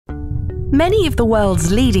Many of the world's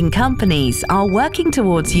leading companies are working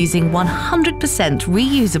towards using 100%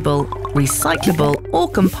 reusable, recyclable or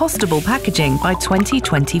compostable packaging by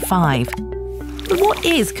 2025. But what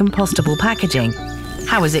is compostable packaging?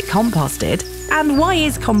 How is it composted? And why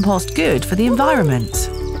is compost good for the environment?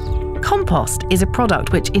 Compost is a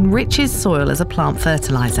product which enriches soil as a plant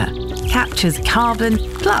fertilizer, captures carbon,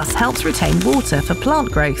 plus helps retain water for plant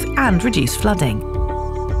growth and reduce flooding.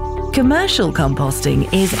 Commercial composting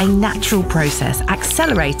is a natural process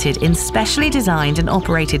accelerated in specially designed and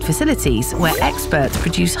operated facilities where experts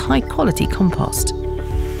produce high-quality compost.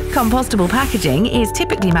 Compostable packaging is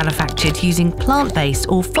typically manufactured using plant-based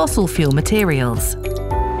or fossil fuel materials.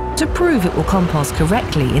 To prove it will compost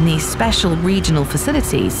correctly in these special regional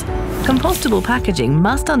facilities, compostable packaging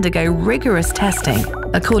must undergo rigorous testing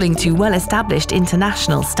according to well-established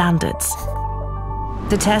international standards.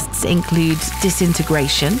 The tests include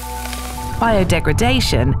disintegration,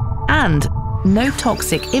 biodegradation, and no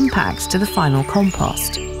toxic impact to the final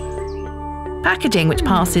compost. Packaging which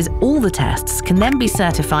passes all the tests can then be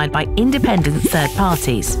certified by independent third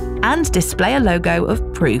parties and display a logo of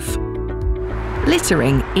proof.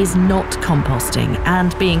 Littering is not composting,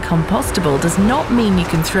 and being compostable does not mean you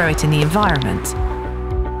can throw it in the environment.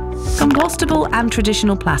 Compostable and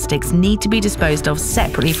traditional plastics need to be disposed of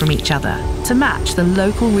separately from each other to match the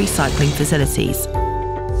local recycling facilities.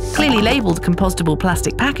 Clearly labelled compostable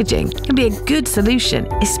plastic packaging can be a good solution,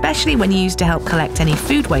 especially when used to help collect any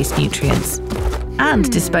food waste nutrients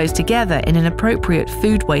and dispose together in an appropriate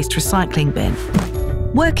food waste recycling bin.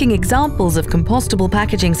 Working examples of compostable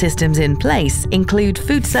packaging systems in place include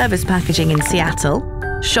food service packaging in Seattle,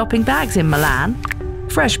 shopping bags in Milan,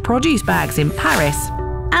 fresh produce bags in Paris,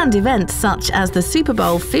 and events such as the Super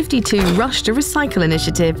Bowl 52 Rush to Recycle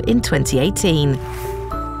initiative in 2018.